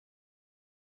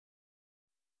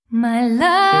My love,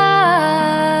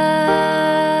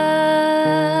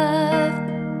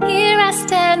 here I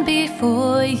stand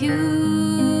before you.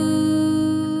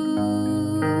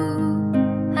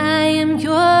 I am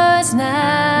yours now.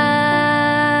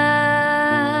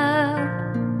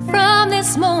 From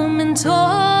this moment on,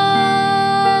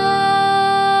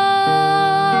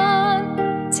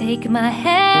 take my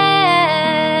hand.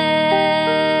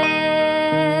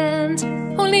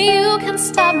 Only you can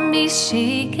stop me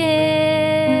shaking.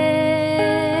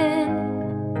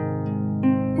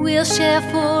 We'll share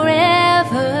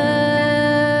forever.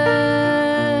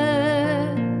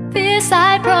 This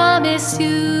I promise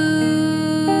you.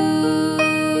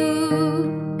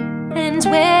 And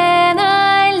when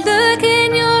I look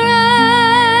in your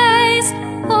eyes,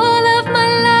 all of my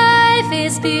life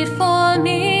is before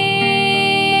me.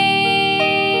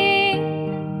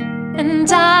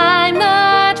 And I'm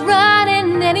not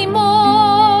running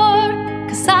anymore,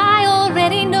 'cause I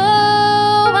already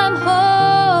know I'm home.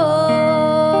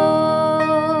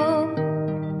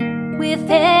 With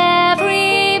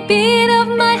every beat of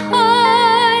my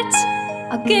heart,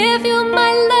 I'll give you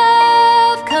my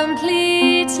love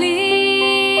completely.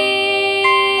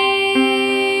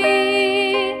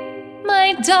 My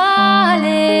darling,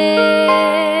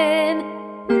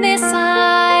 this I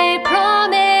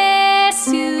promise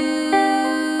you.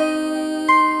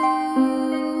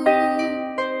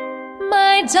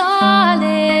 My darling,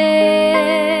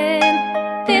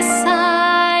 this I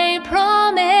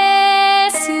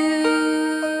promise you.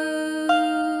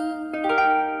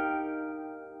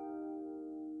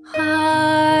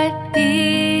 Heart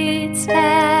beats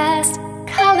fast,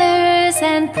 colors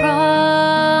and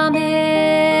promises.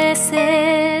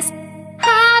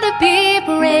 How to be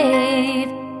brave,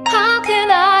 how can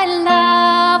I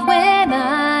love when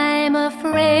I'm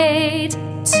afraid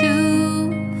to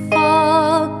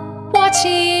fall,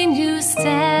 watching you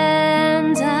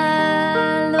stand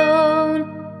alone.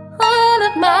 All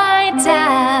of my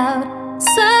doubt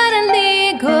suddenly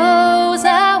goes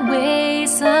away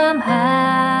somehow.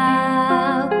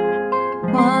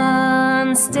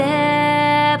 One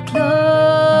step closer.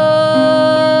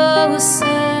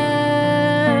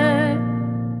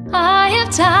 I have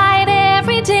died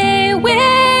every day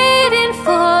waiting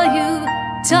for you.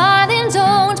 Darling,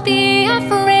 don't be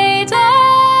afraid. I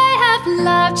have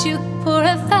loved you for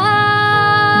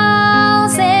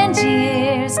 1,000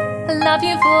 years. I love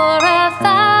you for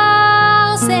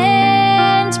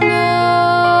 1,000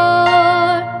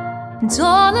 more. And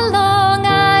all along I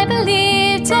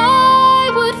believed I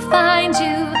would find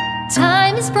you.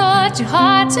 Time has brought your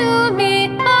heart to me.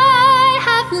 I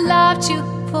have loved you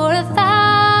for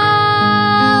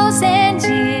 1,000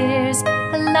 years.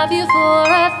 I love you for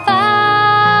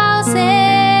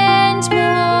 1,000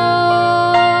 more.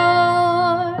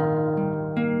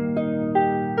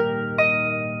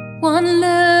 One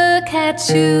look at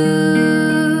you,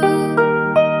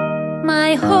 my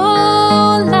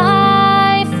whole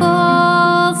life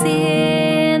falls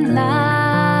in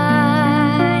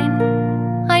line.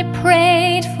 I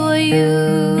prayed for you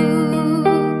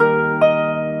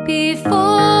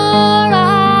before I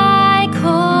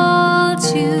called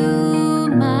you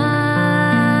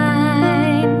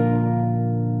mine.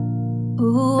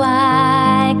 Oh, I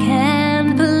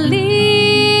can't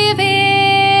believe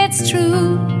it's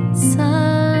true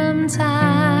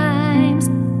sometimes.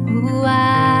 Oh, I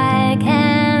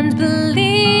can't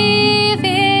believe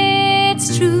it's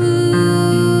true.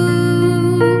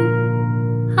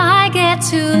 I get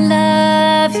to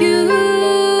love you.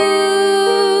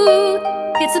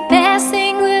 It's the best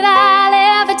thing that I'll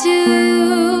ever do.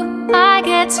 I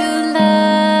get to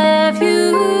love you.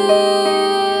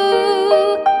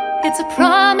 It's a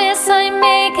promise I'm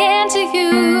making to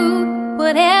you.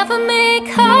 Whatever may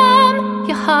come,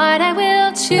 your heart I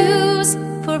will choose.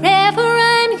 Forever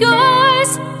I'm yours,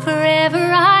 forever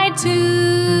I do.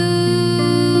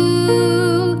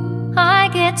 I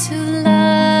get to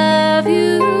love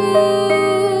you.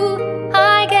 I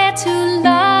get to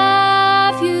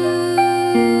love you.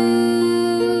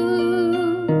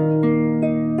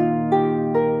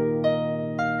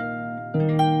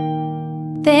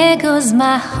 There goes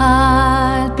my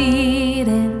heart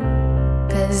beating,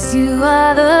 'cause you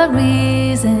are the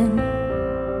reason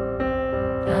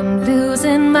I'm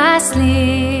losing my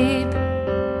sleep.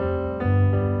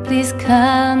 Please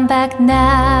come back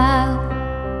now.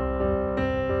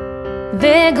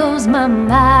 There goes my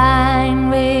mind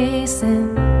racing,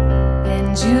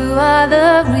 and you are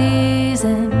the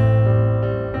reason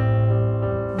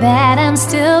that I'm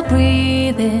still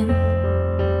breathing.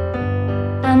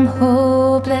 I'm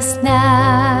hopeless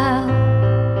now.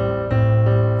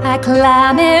 I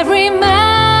climb every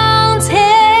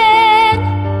mountain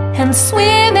and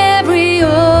swim every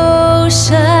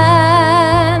ocean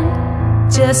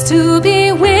just to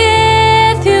be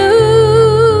with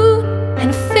you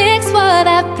and fix what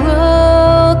I've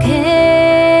broken.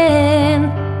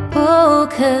 Oh,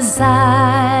 'cause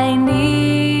I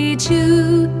need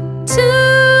you to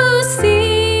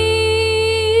see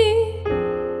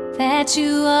that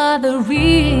you are the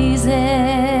reason.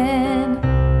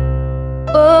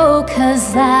 Oh,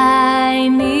 'cause I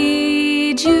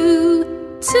need you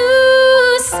to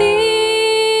see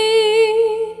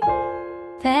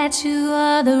that you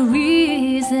are the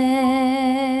reason.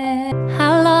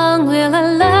 How long will I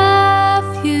love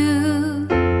you?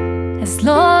 As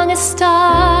long as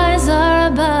stars are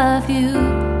above you,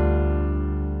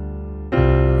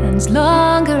 and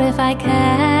longer if I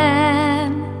can.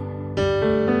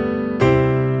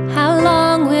 How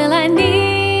long will I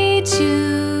need you?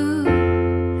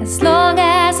 As long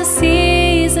as the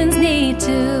seasons need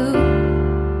to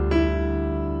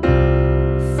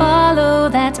follow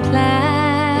that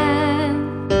plan.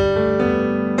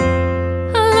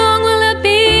 How long will I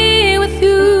be with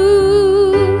you?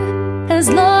 As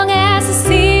long as the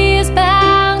sea is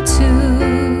bound to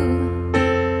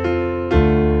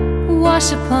wash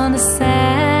upon the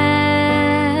sand.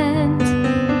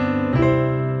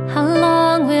 How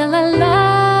long will I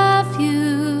love you?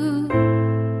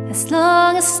 As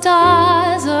long as stars